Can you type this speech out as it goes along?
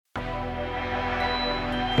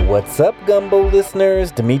What's up, Gumbo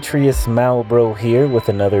listeners? Demetrius Malbro here with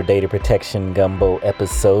another Data Protection Gumbo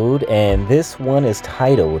episode, and this one is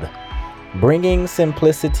titled Bringing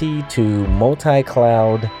Simplicity to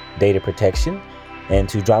Multi-Cloud Data Protection. And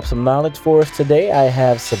to drop some knowledge for us today, I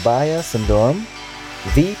have Sabaya Sundaram,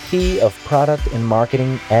 VP of Product and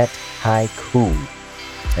Marketing at Haiku.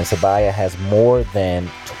 And Sabaya has more than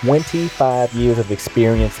 25 years of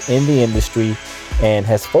experience in the industry and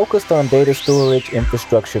has focused on data storage,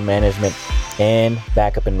 infrastructure management, and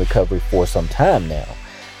backup and recovery for some time now.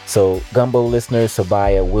 So, Gumbo listeners,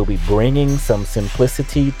 Sabaya will be bringing some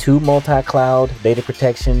simplicity to multi-cloud data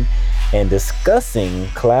protection and discussing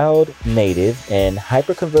cloud native and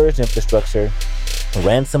hyperconverged infrastructure,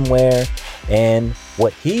 ransomware, and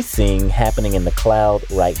what he's seeing happening in the cloud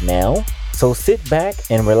right now. So sit back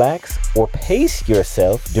and relax or pace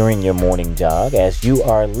yourself during your morning jog as you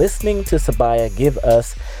are listening to Sabaya give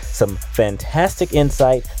us some fantastic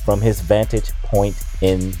insight from his vantage point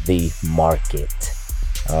in the market.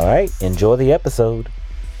 All right, enjoy the episode.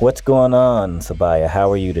 What's going on, Sabaya? How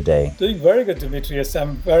are you today? Doing very good, Demetrius.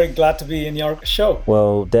 I'm very glad to be in your show.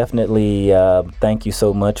 Well, definitely thank you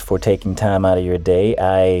so much for taking time out of your day.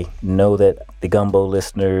 I know that the Gumbo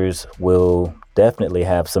listeners will definitely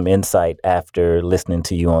have some insight after listening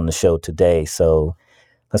to you on the show today. So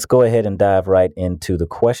let's go ahead and dive right into the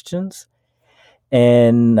questions.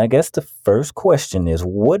 And I guess the first question is,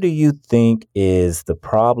 what do you think is the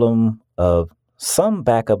problem of some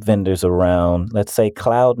backup vendors around, let's say,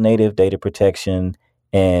 cloud native data protection?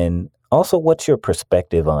 And also, what's your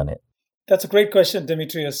perspective on it? That's a great question,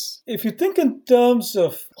 Demetrius. If you think in terms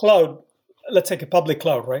of cloud, let's take a public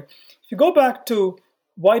cloud, right? If you go back to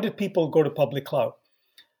why did people go to public cloud?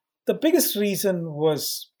 The biggest reason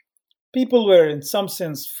was people were, in some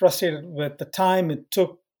sense, frustrated with the time it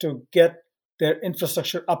took to get their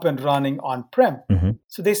infrastructure up and running on-prem. Mm-hmm.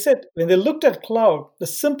 So they said, when they looked at cloud, the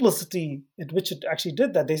simplicity at which it actually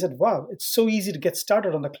did that, they said, wow, it's so easy to get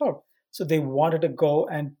started on the cloud. So they wanted to go,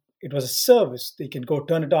 and it was a service. They can go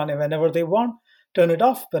turn it on whenever they want, turn it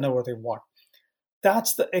off whenever they want.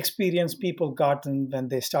 That's the experience people got when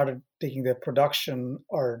they started taking their production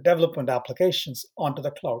or development applications onto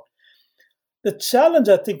the cloud. The challenge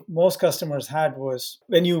I think most customers had was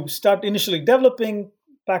when you start initially developing,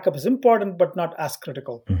 backup is important, but not as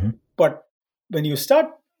critical. Mm-hmm. But when you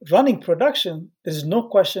start running production, there's no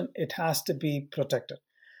question it has to be protected.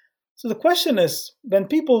 So the question is, when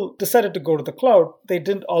people decided to go to the cloud, they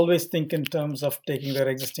didn't always think in terms of taking their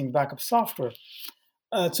existing backup software.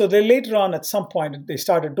 So they later on, at some point, they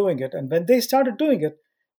started doing it. And when they started doing it,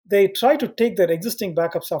 they tried to take their existing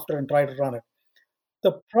backup software and try to run it.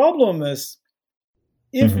 The problem is,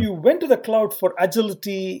 if you went to the cloud for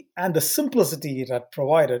agility and the simplicity it had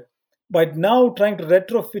provided, by now trying to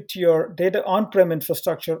retrofit your data on-prem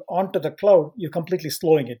infrastructure onto the cloud, you're completely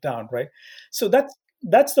slowing it down, right? So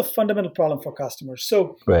that's the fundamental problem for customers.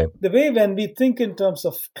 So Right. the way when we think in terms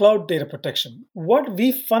of cloud data protection, what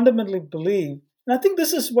we fundamentally believe, and I think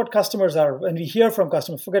this is what customers are, when we hear from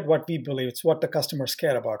customers, forget what we believe, it's what the customers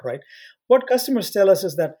care about, right? What customers tell us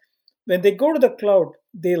is that when they go to the cloud,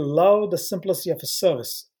 they love the simplicity of a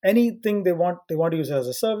service. Anything they want to use it as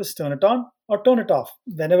a service, turn it on or turn it off.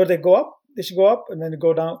 Whenever they go up, they should go up, and when it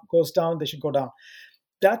goes down, they should go down.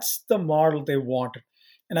 That's the model they wanted.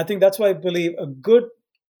 And I think that's why I believe a good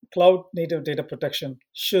cloud native data protection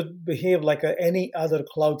should behave like any other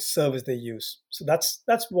cloud service they use. So that's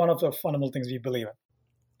one of the fundamental things we believe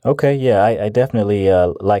in. Okay, yeah, I definitely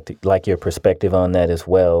like your perspective on that as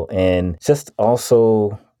well. And just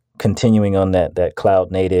also continuing on that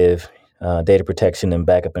cloud native data protection and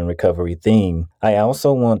backup and recovery theme, I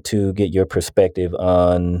also want to get your perspective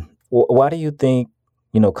on why do you think,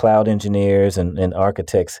 cloud engineers and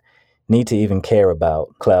architects need to even care about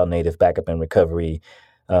cloud native backup and recovery?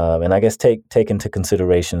 And I guess take into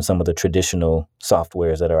consideration some of the traditional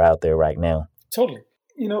softwares that are out there right now. Totally.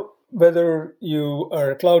 Whether you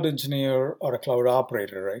are a cloud engineer or a cloud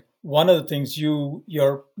operator, right? One of the things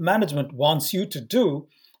your management wants you to do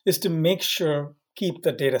is to make sure keep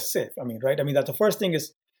the data safe. Right? That's the first thing,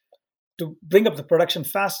 is to bring up the production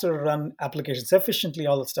faster, run applications efficiently,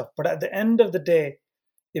 all that stuff. But at the end of the day,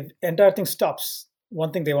 if entire thing stops,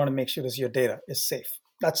 one thing they want to make sure is your data is safe.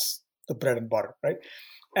 That's the bread and butter, right?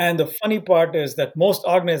 And the funny part is that most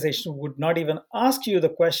organizations would not even ask you the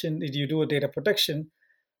question, did you do a data protection,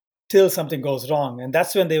 till something goes wrong. And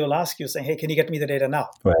that's when they will ask you, saying, hey, can you get me the data now?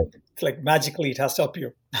 Right. It's like magically it has to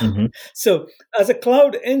appear. Mm-hmm. So as a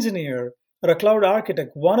cloud engineer or a cloud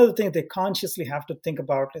architect, one of the things they consciously have to think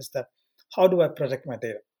about is that, how do I protect my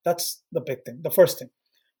data? That's the big thing, the first thing.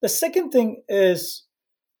 The second thing is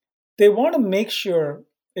they want to make sure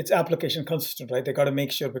it's application consistent, right? They got to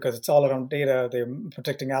make sure because it's all around data, they're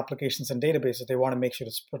protecting applications and databases. They want to make sure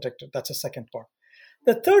it's protected. That's the second part.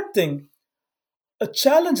 The third thing, a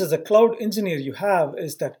challenge as a cloud engineer you have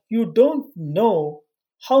is that you don't know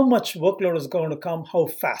how much workload is going to come, how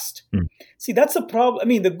fast. Mm. See, that's a problem. I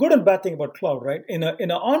mean, the good and bad thing about cloud, right? In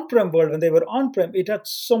an on-prem world, when they were on-prem, it had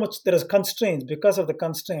so much, there is constraints. Because of the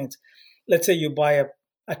constraints, let's say you buy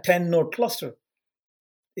a 10 node cluster.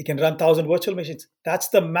 You can run 1,000 virtual machines. That's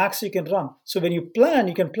the max you can run. So when you plan,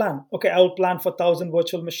 you can plan. Okay, I will plan for 1,000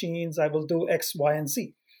 virtual machines. I will do X, Y, and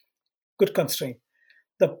Z. Good constraint.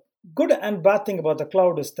 The good and bad thing about the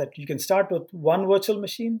cloud is that you can start with one virtual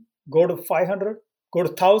machine, go to 500, go to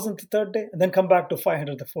 1,000 the third day, and then come back to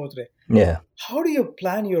 500 the fourth day. Yeah. How do you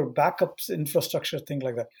plan your backups infrastructure, thing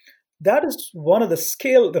like that? That is one of the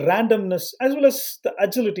scale, the randomness, as well as the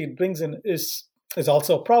agility it brings in is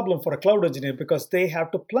also a problem for a cloud engineer because they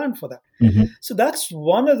have to plan for that. Mm-hmm. So that's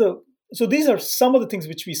one of the, so these are some of the things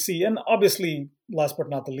which we see. And obviously, last but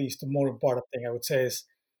not the least, the more important thing I would say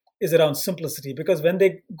is around simplicity. Because when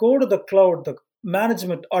they go to the cloud, the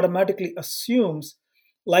management automatically assumes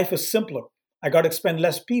life is simpler. I got to spend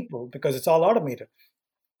less people because it's all automated.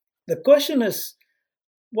 The question is,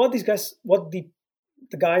 what the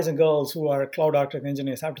guys and girls who are cloud architect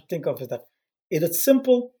engineers have to think of is that, is it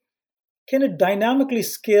simple? Can it dynamically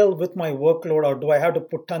scale with my workload, or do I have to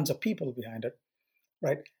put tons of people behind it,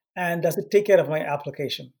 right? And does it take care of my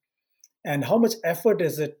application? And how much effort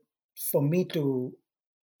is it for me to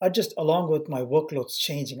adjust along with my workloads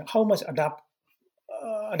changing? How much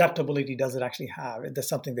adaptability does it actually have? That's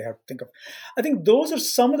something they have to think of. I think those are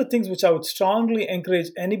some of the things which I would strongly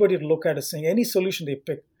encourage anybody to look at as saying any solution they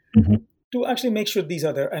pick Mm-hmm. to actually make sure these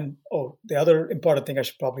are there. And the other important thing I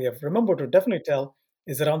should probably have remembered to definitely tell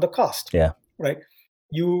is around the cost. Yeah. Right.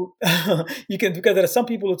 You you can, because there are some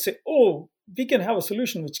people who would say, oh, we can have a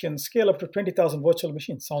solution which can scale up to 20,000 virtual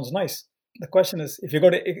machines. Sounds nice. The question is, if you're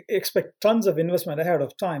going to expect tons of investment ahead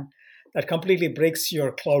of time, that completely breaks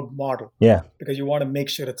your cloud model. Yeah. Because you want to make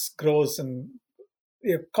sure it grows and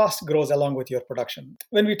your cost grows along with your production.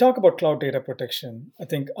 When we talk about cloud data protection, I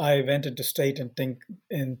think I went into straight and think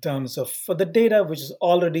in terms of for the data which is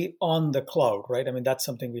already on the cloud, right? I mean, that's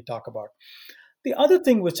something we talk about. The other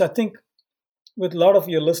thing which I think with a lot of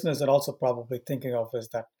your listeners are also probably thinking of is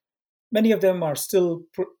that many of them are still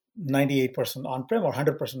 98% on-prem or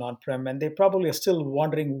 100% on-prem, and they probably are still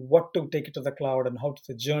wondering what to take it to the cloud and how to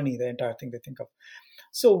the journey, the entire thing they think of.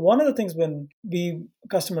 So one of the things when we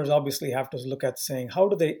customers obviously have to look at saying, how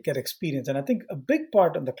do they get experience? And I think a big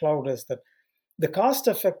part in the cloud is that the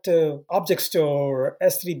cost-effective object store,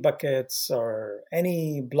 S3 buckets, or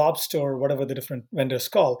any blob store, whatever the different vendors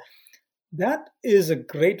call, that is a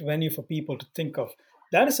great venue for people to think of.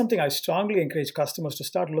 That is something I strongly encourage customers to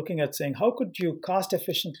start looking at, saying, how could you cost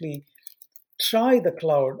efficiently try the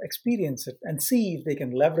cloud, experience it, and see if they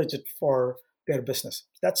can leverage it for their business?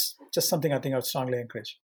 That's just something I think I would strongly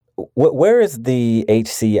encourage. Where is the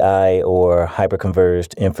HCI or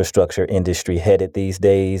hyperconverged infrastructure industry headed these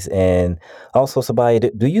days? And also,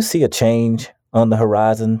 Subbiah, do you see a change on the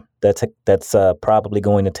horizon that's probably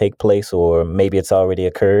going to take place, or maybe it's already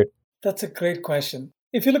occurred? That's a great question.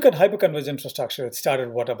 If you look at hyperconverged infrastructure, it started,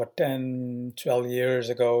 about 10, 12 years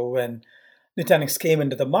ago when Nutanix came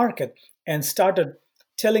into the market and started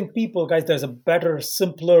telling people, guys, there's a better,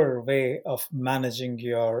 simpler way of managing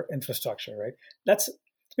your infrastructure, right?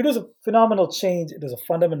 It was a phenomenal change. It was a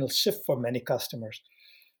fundamental shift for many customers.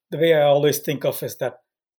 The way I always think of is that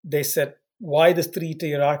they said, why this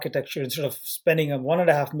 3-tier architecture instead of spending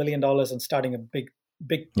 $1.5 million and starting a big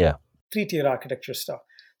 3-tier architecture stuff?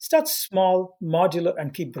 Start small, modular,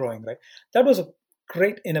 and keep growing, right? That was a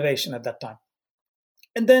great innovation at that time.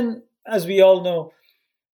 And then, as we all know,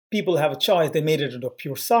 people have a choice. They made it into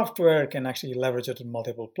pure software, can actually leverage it in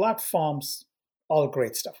multiple platforms, all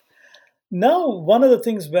great stuff. Now, one of the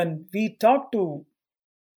things when we talk to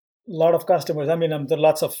a lot of customers, I mean, there are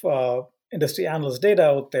lots of industry analyst data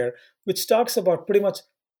out there, which talks about pretty much,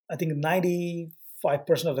 I think 95%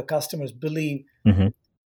 of the customers believe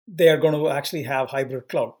they are going to actually have hybrid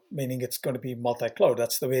cloud, meaning it's going to be multi-cloud.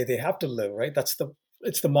 That's the way they have to live, right? It's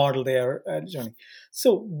the model they are joining.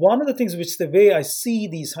 So one of the things which the way I see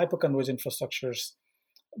these hyperconverged infrastructures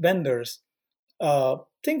vendors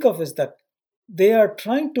think of is that they are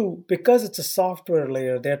trying to, because it's a software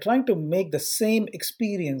layer, they're trying to make the same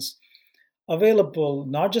experience available,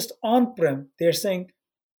 not just on-prem. They're saying,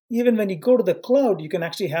 even when you go to the cloud, you can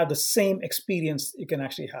actually have the same experience you can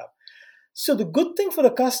actually have. So the good thing for the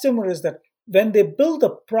customer is that when they build a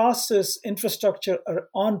process infrastructure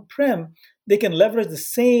on-prem, they can leverage the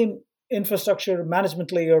same infrastructure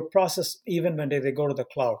management layer process even when they go to the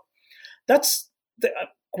cloud. That's the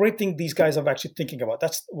great thing these guys are actually thinking about.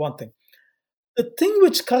 That's one thing. The thing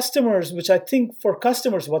which I think for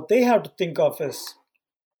customers, what they have to think of is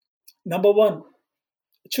number one,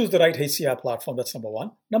 choose the right HCI platform. That's number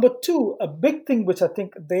one. Number two, a big thing which I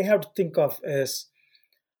think they have to think of is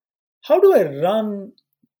how do I run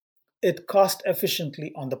it cost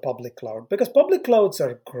efficiently on the public cloud? Because public clouds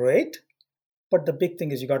are great, but the big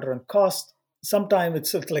thing is you got to run cost. Sometimes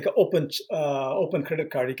it's like an open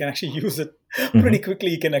credit card. You can actually use it pretty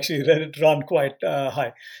quickly. You can actually let it run quite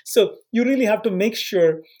high. So you really have to make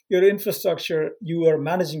sure you are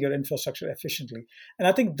managing your infrastructure efficiently. And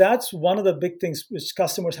I think that's one of the big things which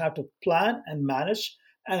customers have to plan and manage.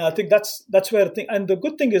 And I think that's where the thing. And the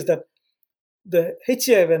good thing is that the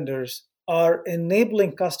HCI vendors are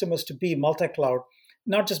enabling customers to be multi-cloud,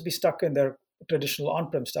 not just be stuck in their traditional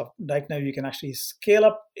on-prem stuff. Right now, you can actually scale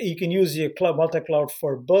up. You can use your multi-cloud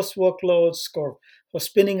for burst workloads, for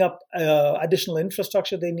spinning up additional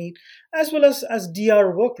infrastructure they need, as well as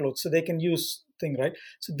DR workloads, so they can use things, right?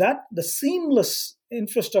 So that the seamless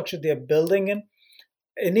infrastructure they're building in,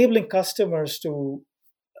 enabling customers to,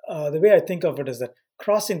 the way I think of it is that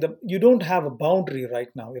you don't have a boundary right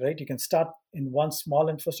now, right? You can start in one small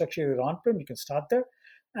infrastructure, you're on-prem, you can start there.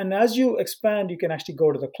 And as you expand, you can actually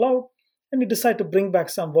go to the cloud, and you decide to bring back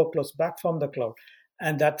some workloads back from the cloud.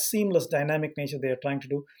 And that seamless dynamic nature they are trying to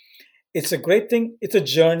do, it's a great thing. It's a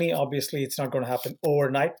journey. Obviously, it's not going to happen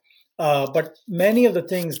overnight. But many of the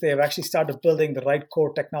things, they have actually started building the right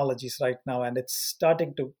core technologies right now, and it's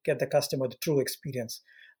starting to get the customer the true experience.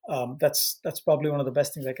 That's probably one of the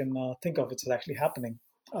best things I can think of, which is actually happening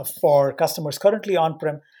for customers currently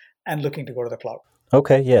on-prem and looking to go to the cloud.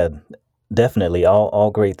 Okay, yeah, definitely.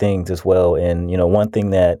 All great things as well. And, one thing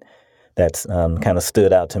that's kind of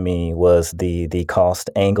stood out to me was the cost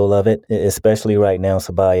angle of it, especially right now,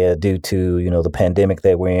 Subbiah, due to, the pandemic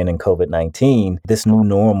that we're in and COVID-19. This new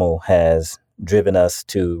normal has driven us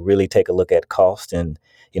to really take a look at cost and,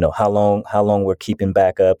 how long we're keeping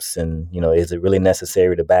backups, and, is it really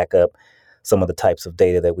necessary to back up some of the types of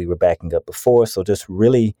data that we were backing up before? So just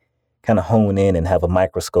really kind of hone in and have a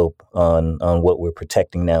microscope on what we're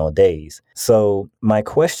protecting nowadays. So my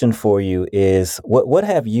question for you is, what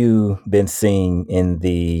have you been seeing in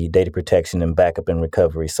the data protection and backup and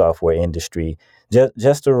recovery software industry,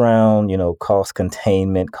 just around, cost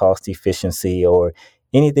containment, cost efficiency, or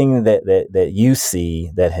anything that you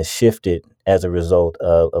see that has shifted as a result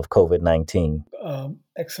of COVID-19?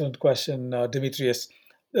 Excellent question, Demetrius.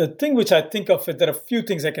 The thing which I think of, there are a few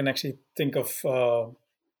things I can actually think of.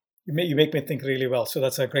 You make me think really well. So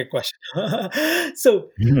that's a great question. So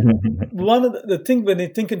one of the thing when you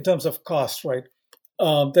think in terms of cost, right?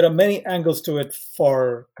 There are many angles to it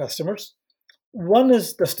for customers. One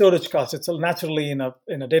is the storage cost. It's naturally in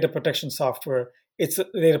a data protection software. It's a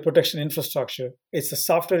data protection infrastructure. It's the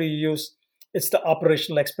software you use. It's the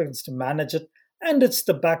operational expense to manage it, and it's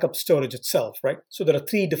the backup storage itself, right? So there are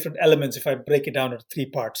three different elements if I break it down into three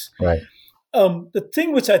parts. Right. The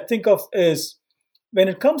thing which I think of is when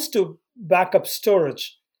it comes to backup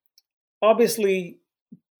storage, obviously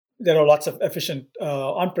there are lots of efficient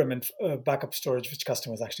on-prem backup storage which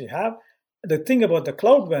customers actually have. The thing about the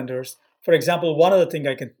cloud vendors, for example, one other thing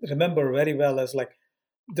I can remember very well is like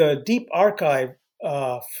the deep archive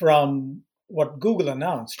from what Google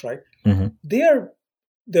announced, right? Mm-hmm.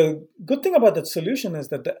 The good thing about that solution is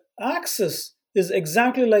that the access is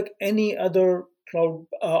exactly like any other cloud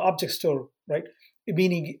object store, right?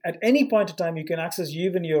 Meaning at any point in time, you can access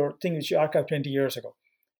even your thing which you archived 20 years ago.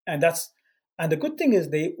 And the good thing is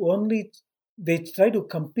they try to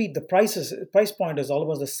compete. The price point is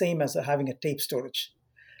almost the same as having a tape storage.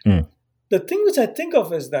 Mm. The thing which I think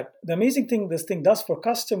of is that the amazing thing this thing does for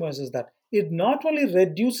customers is that it not only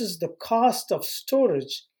reduces the cost of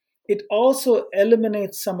storage, it also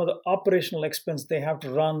eliminates some of the operational expense they have to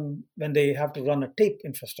run when they have to run a tape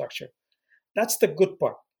infrastructure. That's the good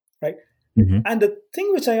part, right? Mm-hmm. And the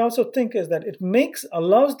thing which I also think is that it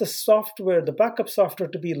allows the backup software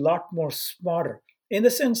to be a lot more smarter, in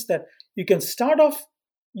the sense that you can start off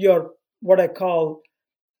your, what I call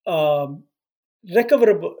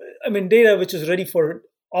recoverable, data which is ready for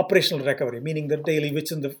operational recovery, meaning the daily,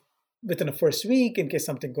 within the first week, in case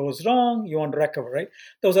something goes wrong, you want to recover, right?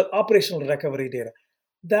 Those are operational recovery data.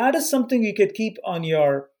 That is something you could keep on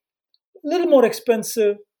your little more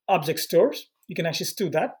expensive object stores. You can actually do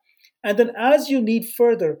that. And then as you need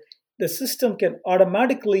further, the system can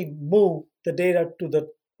automatically move the data to the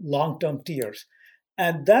long-term tiers.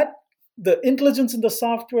 And that, the intelligence in the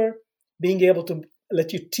software, being able to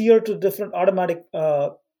let you tier to different automatic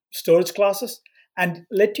storage classes, and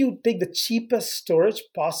let you take the cheapest storage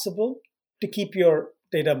possible to keep your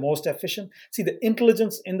data most efficient. See the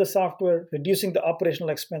intelligence in the software, reducing the operational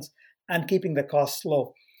expense, and keeping the costs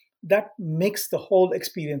low. That makes the whole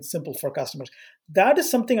experience simple for customers. That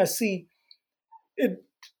is something I see. It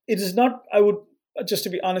is not, I would, just to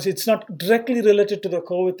be honest, it's not directly related to the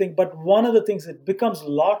COVID thing, but one of the things that becomes a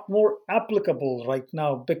lot more applicable right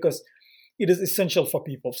now because it is essential for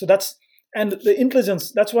people. So that's, and the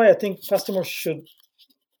intelligence, that's why I think customers should,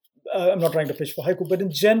 I'm not trying to pitch for Haiku, but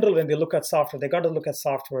in general, when they look at software, they got to look at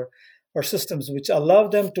software or systems which allow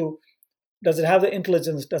them to, does it have the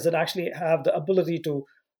intelligence? Does it actually have the ability to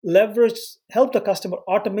leverage, help the customer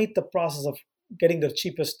automate the process of getting the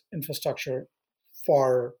cheapest infrastructure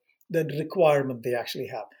for the requirement they actually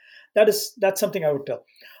have? That's something I would tell.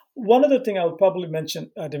 One other thing I would probably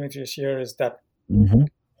mention, Demetrius, here is that Mm-hmm.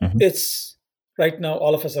 Mm-hmm. it's right now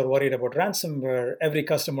all of us are worried about ransomware. Every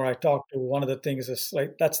customer I talk to, one of the things is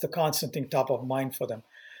like that's the constant thing top of mind for them.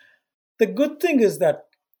 The good thing is that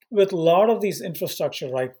with a lot of these infrastructure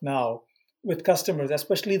right now, with customers,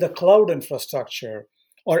 especially the cloud infrastructure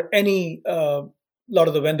or any lot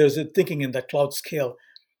of the vendors are thinking in that cloud scale,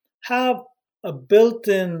 have a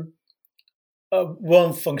built-in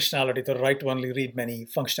worm functionality, the write only, read many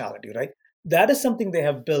functionality, right? That is something they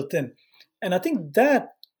have built in. And I think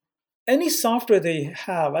that any software they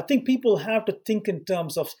have, I think people have to think in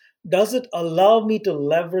terms of does it allow me to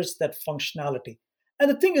leverage that functionality? And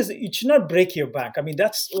the thing is, it should not break your bank. I mean,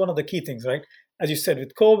 that's one of the key things, right? As you said,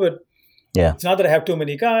 with COVID, Yeah. it's not that I have too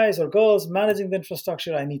many guys or girls managing the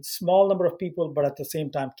infrastructure. I need small number of people, but at the same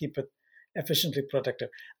time, keep it efficiently protected.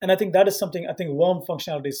 And I think that is something, I think worm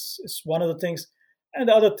functionality is one of the things. And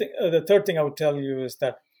the other thing, the third thing I would tell you is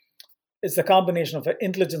that it's the combination of an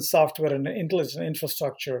intelligent software and an intelligent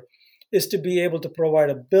infrastructure is to be able to provide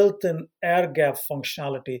a built-in air gap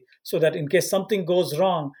functionality so that in case something goes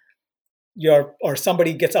wrong, or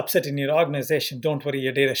somebody gets upset in your organization, don't worry,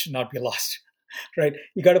 your data should not be lost. Right?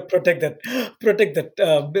 You got to provide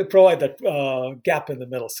that gap in the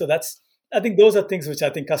middle. So that's, I think those are things which I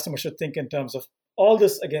think customers should think in terms of all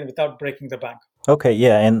this again without breaking the bank. Okay,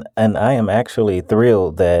 yeah, and I am actually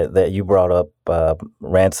thrilled that you brought up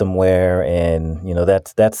ransomware, and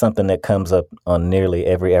that's something that comes up on nearly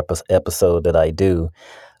every episode that I do.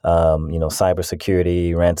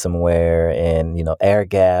 Cybersecurity, ransomware, and air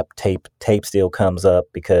gap, tape still comes up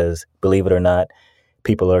because, believe it or not,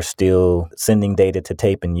 people are still sending data to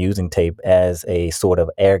tape and using tape as a sort of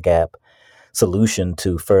air gap solution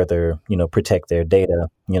to further, protect their data,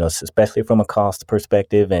 especially from a cost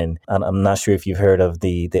perspective. And I'm not sure if you've heard of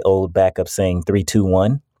the old backup saying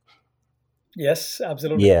 3-2-1. Yes,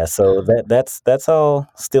 absolutely. Yeah, so that's all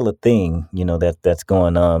still a thing, that's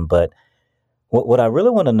going on. But what I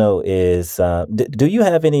really want to know is, do you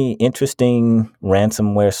have any interesting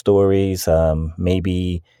ransomware stories?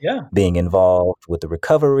 Maybe Yeah. being involved with the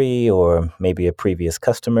recovery, or maybe a previous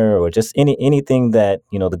customer, or just anything that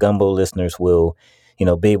the Gumbo listeners will,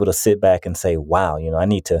 be able to sit back and say, "Wow, I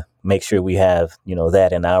need to make sure we have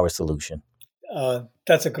that in our solution."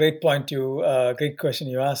 That's a great point. Great question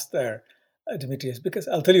you asked there, Demetrius. Because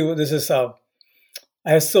I'll tell you, this is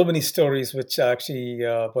I have so many stories which are actually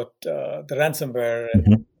about the ransomware and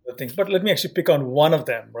Hmm. the things. But let me actually pick on one of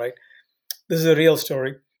them. Right, this is a real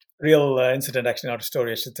story, real incident. Actually, not a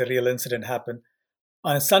story. It's a real incident happened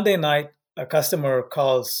on a Sunday night. A customer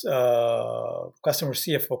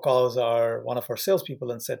CFO calls one of our salespeople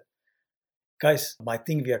and said, "Guys, my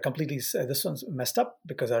thing, we are completely this one's messed up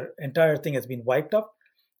because our entire thing has been wiped up,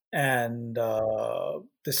 and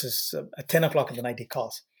this is at 10 o'clock in the night." He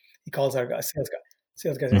calls our sales guy.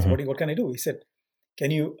 Sales guy says, Hmm. "What can I do?" He said,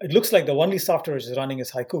 "Can you? It looks like the only software which is running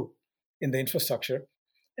is Haiku in the infrastructure,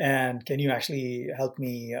 and can you actually help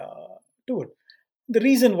me do it?" The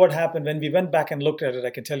reason what happened when we went back and looked at it, I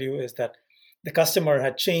can tell you, is that the customer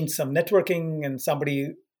had changed some networking, and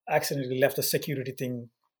somebody accidentally left the security thing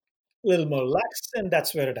a little more lax, and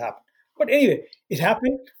that's where it happened. But anyway, it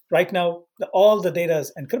happened. Right now, all the data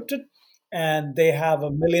is encrypted, and they have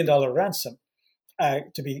 $1 million ransom.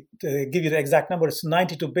 To give you the exact number, it's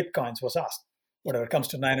 92 bitcoins was asked. Whatever it comes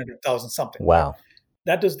to 900,000 something, right? Wow.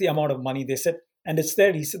 That was the amount of money they said, and it's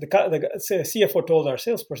there. He said the CFO told our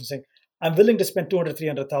salesperson saying, "I'm willing to spend 200,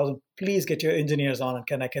 300,000. Please get your engineers on, and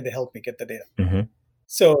can they help me get the data?" Hmm.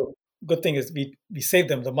 So good thing is we saved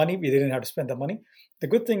them the money. We didn't have to spend the money. The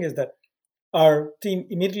good thing is that our team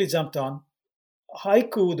immediately jumped on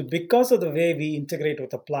Haiku because of the way we integrate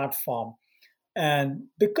with the platform, and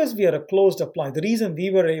because we are a closed appliance. The reason we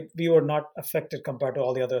were not affected compared to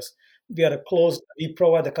all the others, we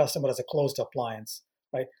provide the customer as a closed appliance,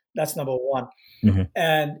 right? That's number one. Hmm.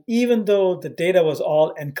 And even though the data was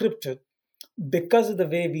all encrypted, because of the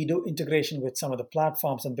way we do integration with some of the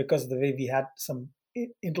platforms and because of the way we had some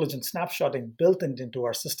intelligent snapshotting built into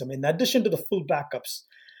our system, in addition to the full backups,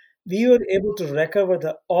 we were able to recover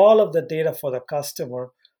all of the data for the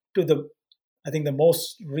customer to the, I think, the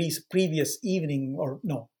most previous evening, or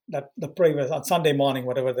no, that the previous on Sunday morning,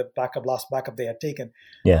 whatever the last backup they had taken.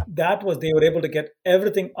 Yeah. That was, they were able to get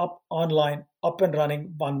everything up online, up and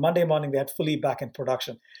running. On Monday morning, they had fully back in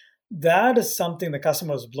production. That is something the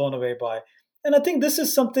customer was blown away by. And I think this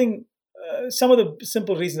is something, some of the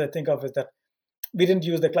simple reasons I think of is that we didn't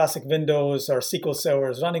use the classic Windows or SQL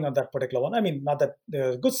servers running on that particular one. I mean, not that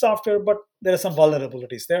there's good software, but there are some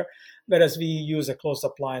vulnerabilities there. Whereas we use a closed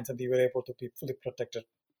appliance and we were able to be fully protected.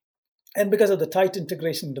 And because of the tight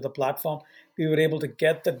integration into the platform, we were able to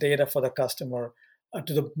get the data for the customer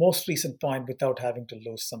to the most recent point without having to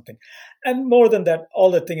lose something. And more than that,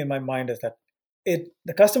 all the thing in my mind is that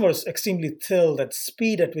the customer is extremely thrilled at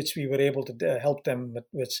speed at which we were able to help them,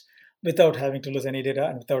 which without having to lose any data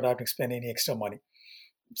and without having to spend any extra money.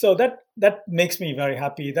 So that makes me very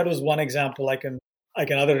happy. That was one example. I can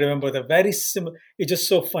other remember the very similar. It's just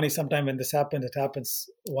so funny. Sometimes when this happens, it happens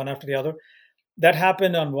one after the other. That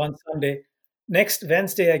happened on one Sunday. Next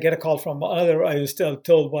Wednesday, I get a call from another. I was still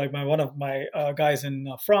told by one of my guys in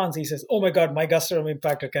France. He says, "Oh my God, my Gusto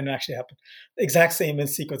impactor can actually happen." Exact same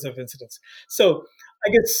sequence of incidents. So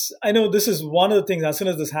I guess I know this is one of the things. As soon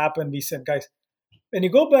as this happened, we said, "Guys, when you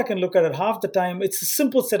go back and look at it, half the time it's a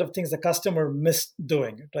simple set of things the customer missed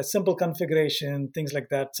doing, right? Simple configuration, things like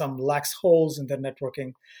that, some lax holes in their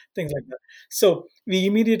networking, things like that." So we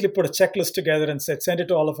immediately put a checklist together and send it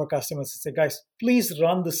to all of our customers and say, "Guys, please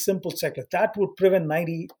run the simple checklist." That would prevent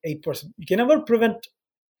 98%. You can never prevent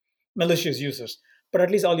malicious users, but at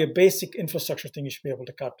least all your basic infrastructure thing, you should be able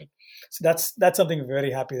to cut it. So that's something we're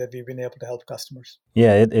very happy that we've been able to help customers.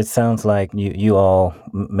 Yeah, it sounds like you all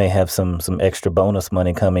may have some extra bonus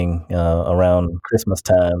money coming around Christmas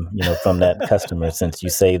time, from that customer since you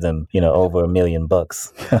saved them, over $1 million.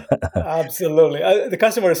 Absolutely. The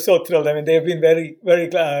customer is so thrilled. I mean, they've been very, very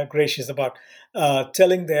gracious about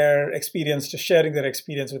telling their experience, to sharing their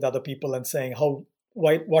experience with other people and saying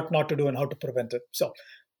what not to do and how to prevent it. So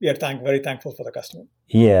we are very thankful for the customer.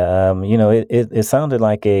 Yeah, it sounded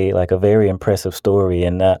like a very impressive story,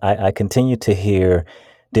 and I continue to hear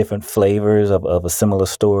different flavors of a similar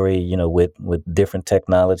story, with different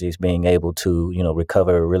technologies being able to,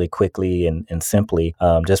 recover really quickly and simply,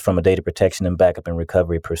 just from a data protection and backup and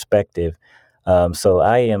recovery perspective. So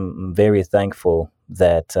I am very thankful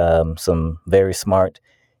that some very smart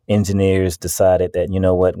engineers decided that,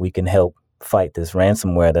 we can help fight this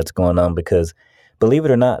ransomware that's going on, because believe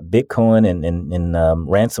it or not, Bitcoin and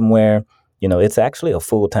ransomware, it's actually a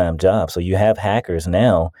full-time job. So you have hackers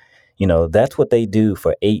now, that's what they do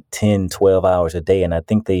for 8, 10, 12 hours a day. And I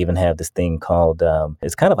think they even have this thing called,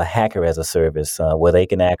 it's kind of a hacker as a service, where they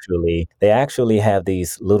actually have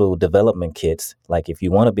these little development kits. Like if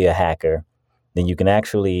you want to be a hacker, then you can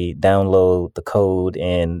actually download the code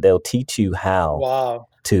and they'll teach you how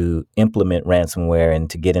to implement ransomware and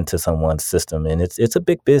to get into someone's system. And it's a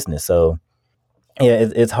big business. So yeah,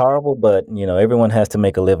 it's horrible, but everyone has to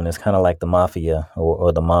make a living. It's kind of like the mafia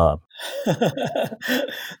or the mob.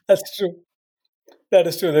 That's true. That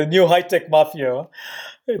is true. The new high-tech mafia.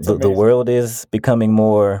 It's The amazing. world is becoming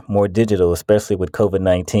more digital, especially with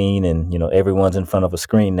COVID-19, and everyone's in front of a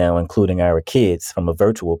screen now, including our kids, from a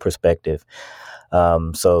virtual perspective.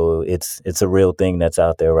 So it's a real thing that's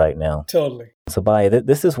out there right now. Totally. So, Baya,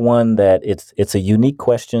 this is one that it's a unique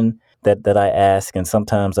question that I ask, and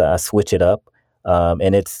sometimes I switch it up.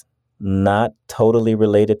 And it's not totally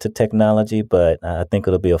related to technology, but I think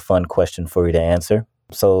it'll be a fun question for you to answer.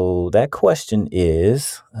 So that question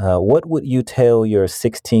is, what would you tell your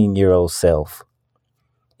 16-year-old self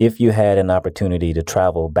if you had an opportunity to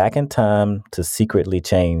travel back in time to secretly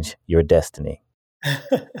change your destiny?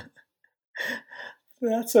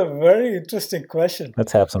 That's a very interesting question.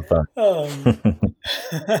 Let's have some fun.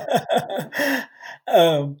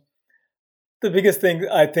 The biggest thing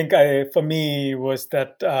I think for me was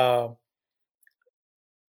that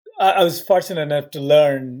I was fortunate enough to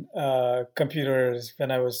learn computers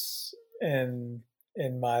when I was in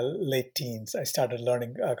my late teens. I started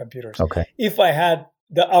learning computers. Okay. If I had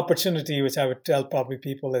the opportunity, which I would tell probably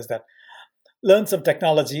people, is that learn some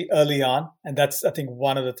technology early on, and that's, I think,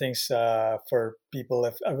 one of the things for people.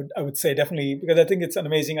 If I would say definitely, because I think it's an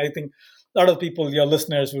amazing. I think a lot of people, your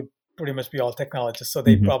listeners, would pretty much be all technologists, so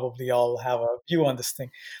they probably all have a view on this thing.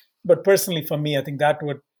 But personally, for me, I think that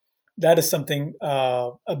that is something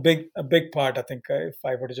a big part. I think if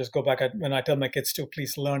I were to just go back when I tell my kids to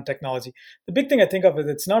please learn technology, the big thing I think of is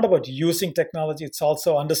it's not about using technology; it's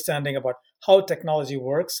also understanding about how technology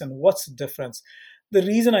works and what's the difference. The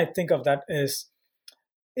reason I think of that is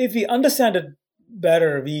if we understand it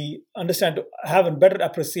better, we understand to have a better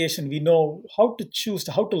appreciation. We know how to choose,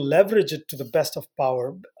 how to leverage it to the best of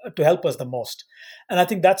power to help us the most. And I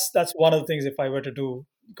think that's one of the things. If I were to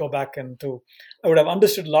go back and I would have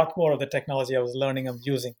understood a lot more of the technology I was learning and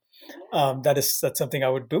using. That's something I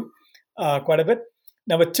would do quite a bit.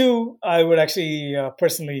 Number two, I would actually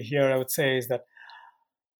personally here I would say is that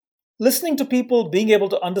listening to people, being able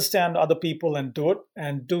to understand other people and do it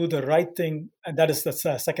and do the right thing, and that is the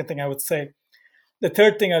second thing I would say. The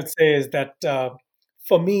third thing I would say is that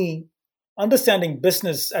for me, understanding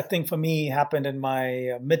business, I think for me happened in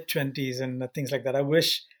my mid 20s and things like that. I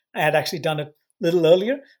wish I had actually done it a little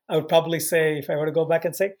earlier. I would probably say, if I were to go back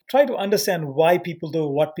and say, try to understand why people do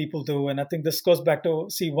what people do. And I think this goes back to,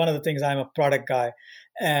 see, one of the things, I'm a product guy.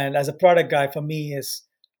 And as a product guy, for me is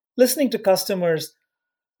listening to customers,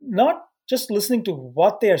 not just listening to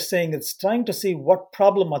what they are saying, it's trying to see what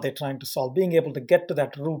problem are they trying to solve, being able to get to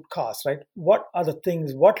that root cause, right? What are the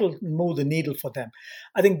things, what will move the needle for them?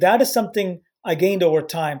 I think that is something I gained over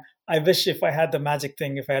time. I wish if I had the magic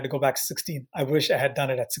thing, if I had to go back to 16, I wish I had done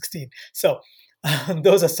it at 16. So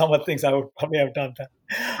those are some of the things I would probably have done that.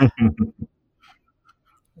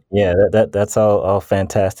 Yeah, that's all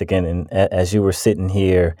fantastic. And as you were sitting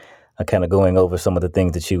here, kind of going over some of the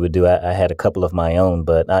things that you would do, I had a couple of my own,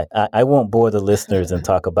 but I won't bore the listeners and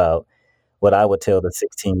talk about what I would tell the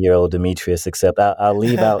 16-year-old Demetrius, except I'll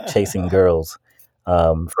leave out chasing girls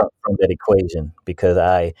from that equation, because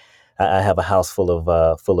I have a house full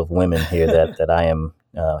of women here that I am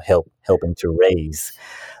helping to raise.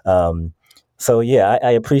 So yeah, I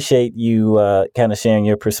appreciate you kind of sharing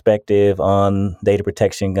your perspective on data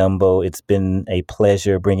protection, Gumbo. It's been a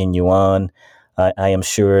pleasure bringing you on. I am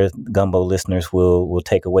sure Gumbo listeners will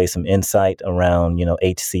take away some insight around,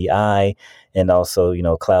 HCI and also,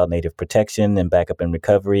 cloud native protection and backup and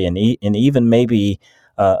recovery, and even maybe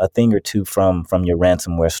a thing or two from your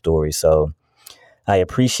ransomware story. So I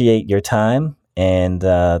appreciate your time, and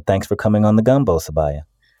thanks for coming on the Gumbo, Subbiah.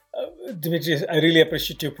 Dimitri, I really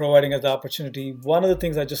appreciate you providing us the opportunity. One of the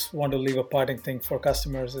things I just want to leave a parting thing for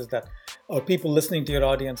customers is that, or people listening to your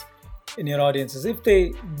audience, is if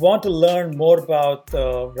they want to learn more about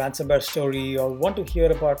the ransomware story or want to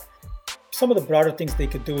hear about some of the broader things they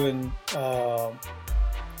could do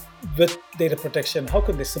with data protection, how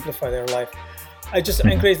can they simplify their life? I just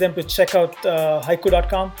encourage them to check out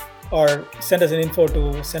haiku.com or send us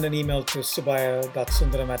send an email to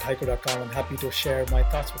subbiah.sundaram@haiku.com. I'm happy to share my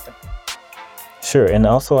thoughts with them. Sure. And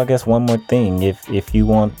also, I guess one more thing, if you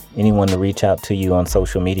want anyone to reach out to you on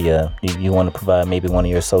social media, you want to provide maybe one of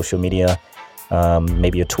your social media,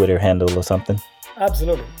 maybe a Twitter handle or something?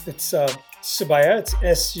 Absolutely. It's Subbiah.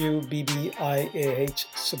 It's Subbiah,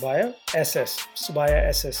 Subbiah, SS. Subbiah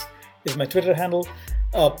SS is my Twitter handle.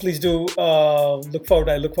 Please do look forward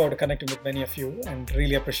to connecting with many of you, and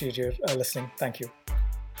really appreciate your listening. Thank you.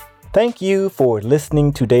 Thank you for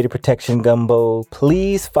listening to Data Protection Gumbo.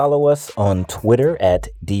 Please follow us on Twitter at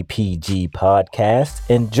DPG Podcast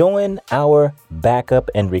and join our Backup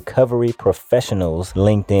and Recovery Professionals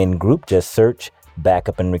LinkedIn group. Just search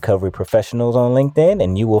Backup and Recovery Professionals on LinkedIn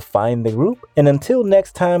and you will find the group. And until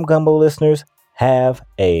next time, Gumbo listeners, have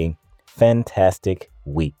a fantastic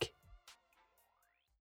week.